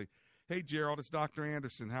quickly. Hey, Gerald, it's Dr.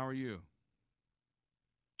 Anderson. How are you?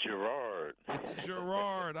 Gerard. It's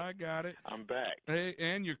Gerard. I got it. I'm back. Hey,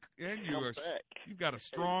 and you're back. You've got a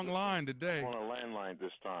strong line today. I'm on a landline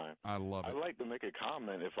this time. I love it. I'd like to make a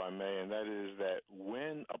comment, if I may, and that is that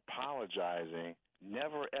when apologizing,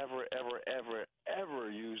 never, ever, ever, ever, ever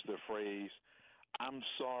use the phrase, "I'm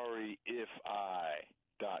sorry if I... ...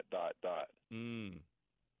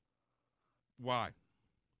 Why?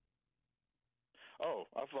 Oh,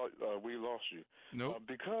 I thought we lost you. No.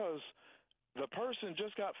 Because the person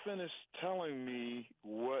just got finished telling me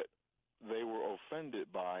what they were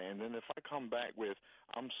offended by, and then if I come back with,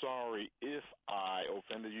 "I'm sorry if I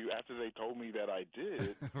offended you," after they told me that I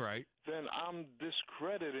did, right, then I'm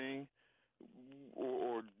discrediting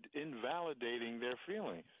or invalidating their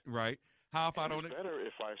feelings. Right. How if I don't? It's better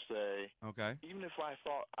if I say, okay, even if I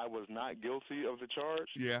thought I was not guilty of the charge,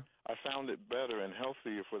 yeah, I found it better and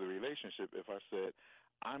healthier for the relationship if I said,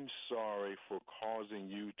 "I'm sorry for causing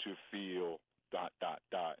you to feel ...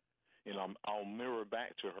 I'll mirror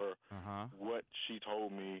back to her what she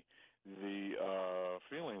told me the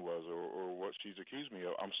feeling was or what she's accused me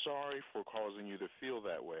of. "I'm sorry for causing you to feel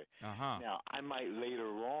that way." Now, I might later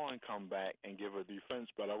on come back and give a defense,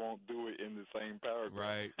 but I won't do it in the same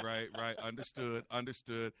paragraph. Right.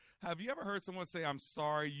 Understood. Have you ever heard someone say, "I'm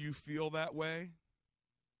sorry you feel that way"?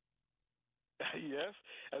 Yes.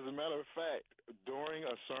 As a matter of fact, during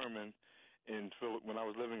a sermon when I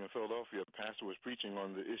was living in Philadelphia, a pastor was preaching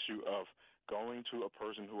on the issue of going to a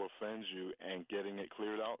person who offends you and getting it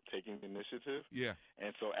cleared out, taking the initiative. Yeah.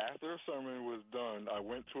 And so after the sermon was done, I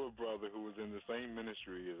went to a brother who was in the same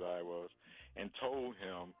ministry as I was and told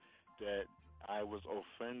him that I was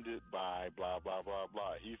offended by blah, blah, blah,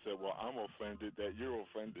 blah. He said, "Well, I'm offended that you're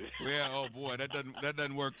offended." Yeah, oh, boy, that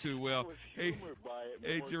doesn't work too well. Hey,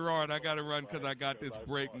 Gerard, I got to run because I got this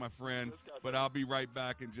break, my friend, but I'll be right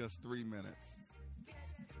back in just 3 minutes.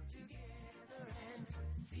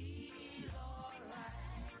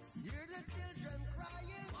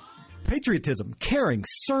 Patriotism, caring,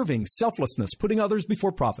 serving, selflessness, putting others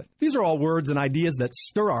before profit. These are all words and ideas that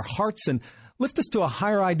stir our hearts and lift us to a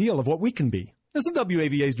higher ideal of what we can be. This is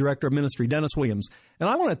WAVA's Director of Ministry, Dennis Williams, and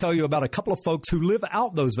I want to tell you about a couple of folks who live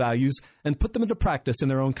out those values and put them into practice in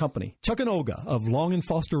their own company. Chuck and Olga of Long and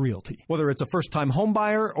Foster Realty. Whether it's a first-time home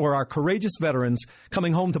buyer or our courageous veterans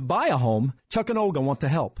coming home to buy a home, Chuck and Olga want to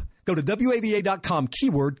help. Go to WAVA.com,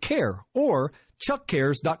 keyword care, or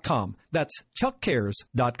ChuckCares.com. That's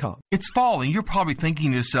ChuckCares.com. It's fall and you're probably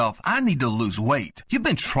thinking to yourself, "I need to lose weight." You've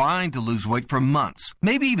been trying to lose weight for months,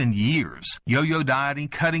 maybe even years. Yo-yo dieting,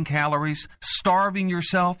 cutting calories, starving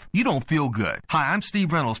yourself. You don't feel good. Hi, I'm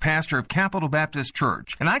Steve Reynolds, pastor of Capital Baptist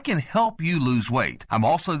Church, and I can help you lose weight. I'm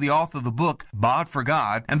also the author of the book, Bod for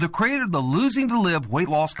God, and the creator of the Losing to Live weight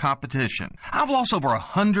loss competition. I've lost over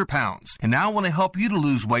 100 pounds, and now I want to help you to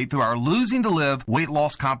lose weight through our Losing to Live weight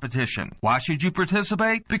loss competition. Why should you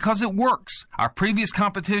participate? Because it works. Our previous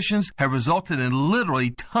competitions have resulted in literally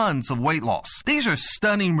tons of weight loss. These are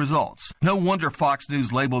stunning results. No wonder Fox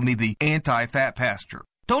News labeled me the anti-fat pastor.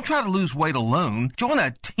 Don't try to lose weight alone. Join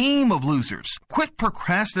a team of losers. Quit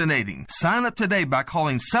procrastinating. Sign up today by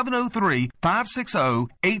calling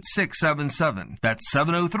 703-560-8677. That's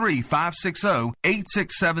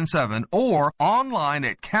 703-560-8677 or online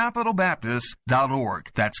at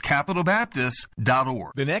capitalbaptist.org. That's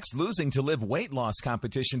capitalbaptist.org. The next Losing to Live weight loss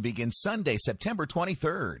competition begins Sunday, September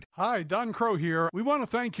 23rd. Hi, Don Crow here. We want to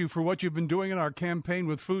thank you for what you've been doing in our campaign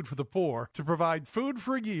with Food for the Poor to provide food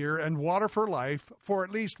for a year and water for life for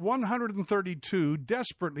at least 132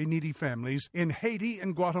 desperately needy families in Haiti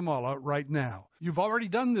and Guatemala right now. You've already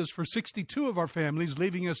done this for 62 of our families,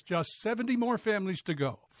 leaving us just 70 more families to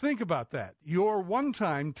go. Think about that. Your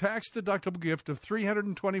one-time tax-deductible gift of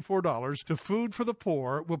 $324 to Food for the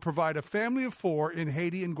Poor will provide a family of 4 in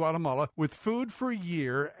Haiti and Guatemala with food for a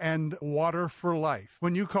year and water for life.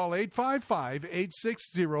 When you call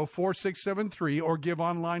 855-860-4673 or give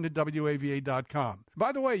online at WAVA.com.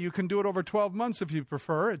 By the way, you can do it over 12 months if you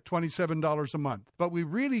prefer at $27 a month. But we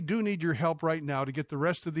really do need your help right now to get the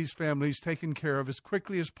rest of these families taken care care of as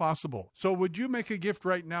quickly as possible. So would you make a gift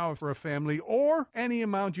right now for a family, or any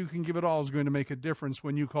amount you can give at all is going to make a difference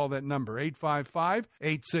when you call that number,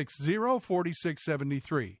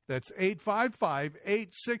 855-860-4673. That's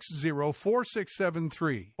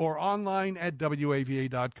 855-860-4673, or online at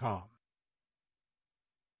WAVA.com.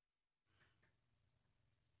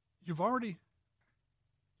 You've already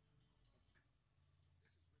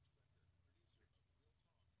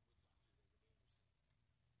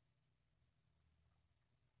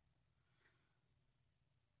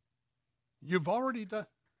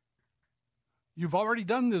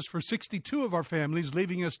done this for 62 of our families,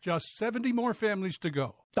 leaving us just 70 more families to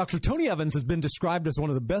go. Dr. Tony Evans has been described as one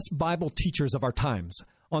of the best Bible teachers of our times.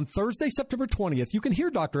 On Thursday, September 20th, you can hear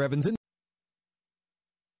Dr. Evans in.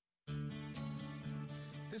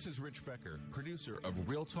 This is Rich Becker, producer of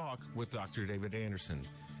Real Talk with Dr. David Anderson.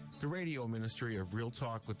 The radio ministry of Real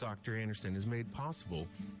Talk with Dr. Anderson is made possible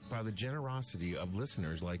by the generosity of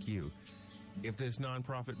listeners like you. If this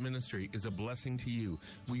nonprofit ministry is a blessing to you,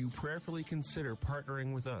 will you prayerfully consider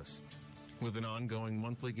partnering with us? With an ongoing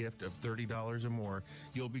monthly gift of $30 or more,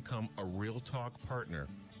 you'll become a Real Talk partner.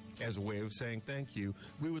 As a way of saying thank you,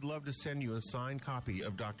 we would love to send you a signed copy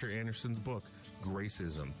of Dr. Anderson's book,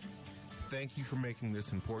 Gracism. Thank you for making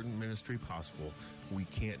this important ministry possible. We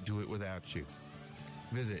can't do it without you.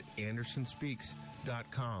 Visit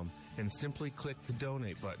AndersonSpeaks.com and simply click the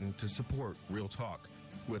donate button to support Real Talk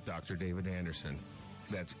with Dr. David Anderson.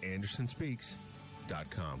 That's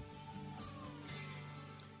AndersonSpeaks.com.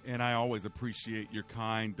 And I always appreciate your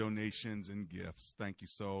kind donations and gifts. Thank you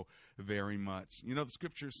so very much. You know, the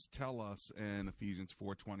scriptures tell us in Ephesians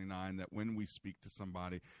 4:29 that when we speak to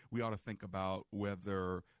somebody, we ought to think about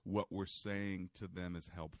whether what we're saying to them is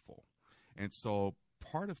helpful. And so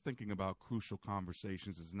part of thinking about crucial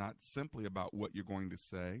conversations is not simply about what you're going to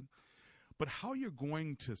say, but how you're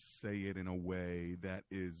going to say it in a way that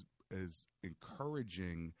is as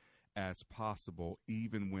encouraging as possible,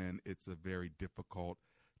 even when it's a very difficult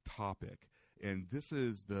topic. And this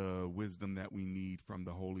is the wisdom that we need from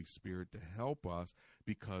the Holy Spirit to help us,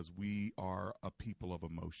 because we are a people of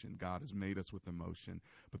emotion. God has made us with emotion,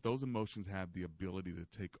 but those emotions have the ability to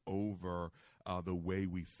take over the way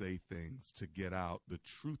we say things, to get out the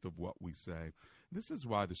truth of what we say. This is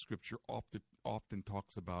why the scripture often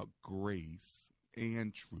talks about grace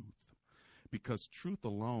and truth, because truth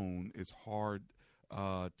alone is hard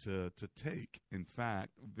to take. In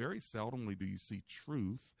fact, very seldomly do you see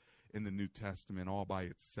truth in the New Testament all by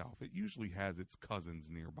itself. It usually has its cousins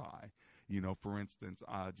nearby. You know, for instance,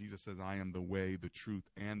 Jesus says, I am the way, the truth,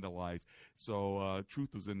 and the life. So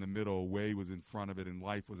truth was in the middle, way was in front of it, and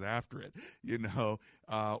life was after it, you know.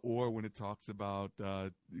 Or when it talks about,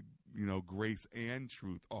 grace and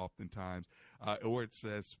truth oftentimes. Or it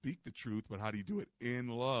says, speak the truth, but how do you do it? In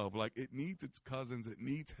love. Like, it needs its cousins. It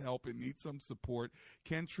needs help. It needs some support.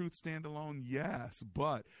 Can truth stand alone? Yes,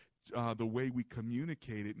 but the way we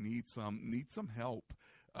communicate it needs some help.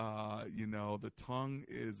 The tongue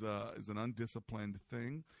is an undisciplined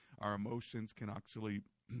thing. Our emotions can actually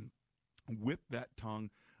whip that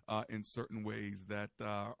tongue in certain ways that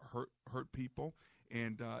hurt people.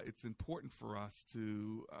 And it's important for us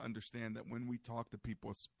to understand that when we talk to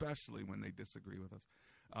people, especially when they disagree with us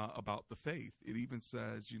about the faith, it even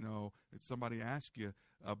says, if somebody asks you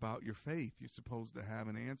about your faith, you're supposed to have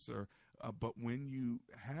an answer. But when you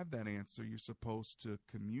have that answer, you're supposed to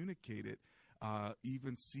communicate it,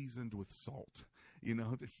 even seasoned with salt.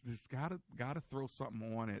 There's gotta throw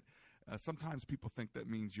something on it. Sometimes people think that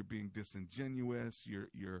means you're being disingenuous,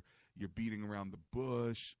 you're beating around the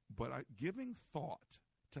bush. But giving thought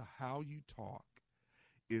to how you talk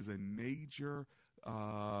is a major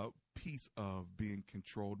piece of being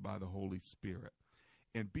controlled by the Holy Spirit.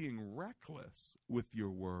 And being reckless with your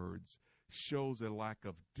words shows a lack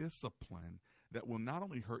of discipline that will not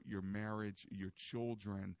only hurt your marriage, your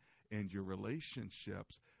children, and your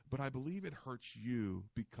relationships, but I believe it hurts you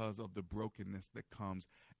because of the brokenness that comes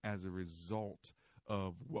as a result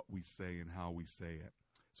of what we say and how we say it.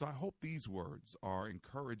 So I hope these words are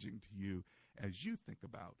encouraging to you as you think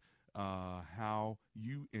about how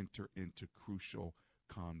you enter into crucial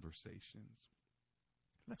conversations.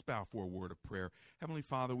 Let's bow for a word of prayer. Heavenly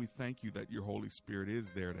Father, we thank you that your Holy Spirit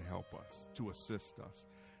is there to help us, to assist us,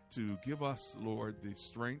 to give us, Lord, the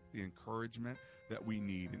strength, the encouragement that we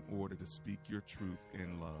need in order to speak your truth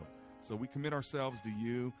in love. So we commit ourselves to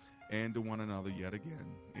you and to one another yet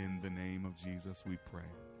again. In the name of Jesus, we pray.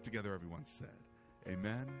 Together, everyone said,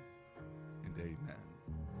 amen and amen.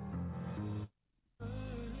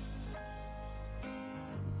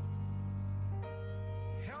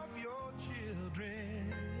 Help your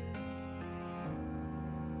children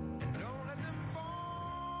and don't let them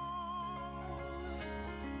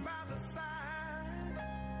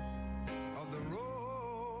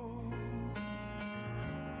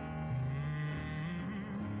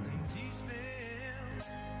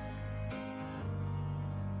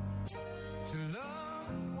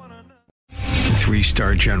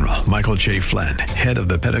 3-star General Michael J. Flynn, head of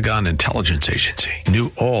the Pentagon Intelligence Agency,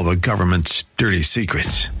 knew all the government's dirty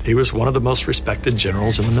secrets. He was one of the most respected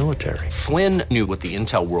generals in the military. Flynn knew what the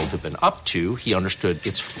intel world had been up to. He understood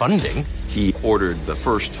its funding. He ordered the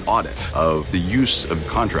first audit of the use of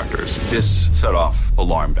contractors. This set off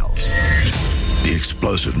alarm bells. The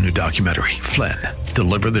explosive new documentary, Flynn,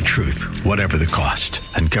 Deliver the Truth, Whatever the Cost,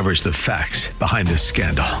 uncovers the facts behind this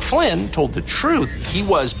scandal. Flynn told the truth. He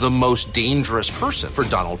was the most dangerous person for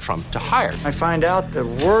Donald Trump to hire. I find out the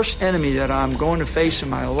worst enemy that I'm going to face in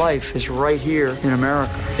my life is right here in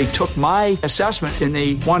America. They took my assessment and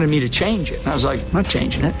they wanted me to change it. And I was like, I'm not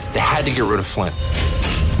changing it. They had to get rid of Flynn.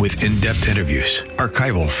 With in-depth interviews,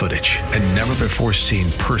 archival footage, and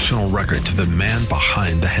never-before-seen personal records of the man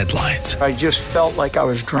behind the headlines. I just felt like I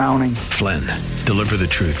was drowning. Flynn, Deliver the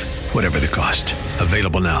Truth, Whatever the Cost.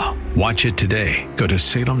 Available now. Watch it today. Go to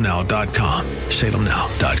salemnow.com.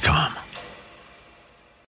 salemnow.com.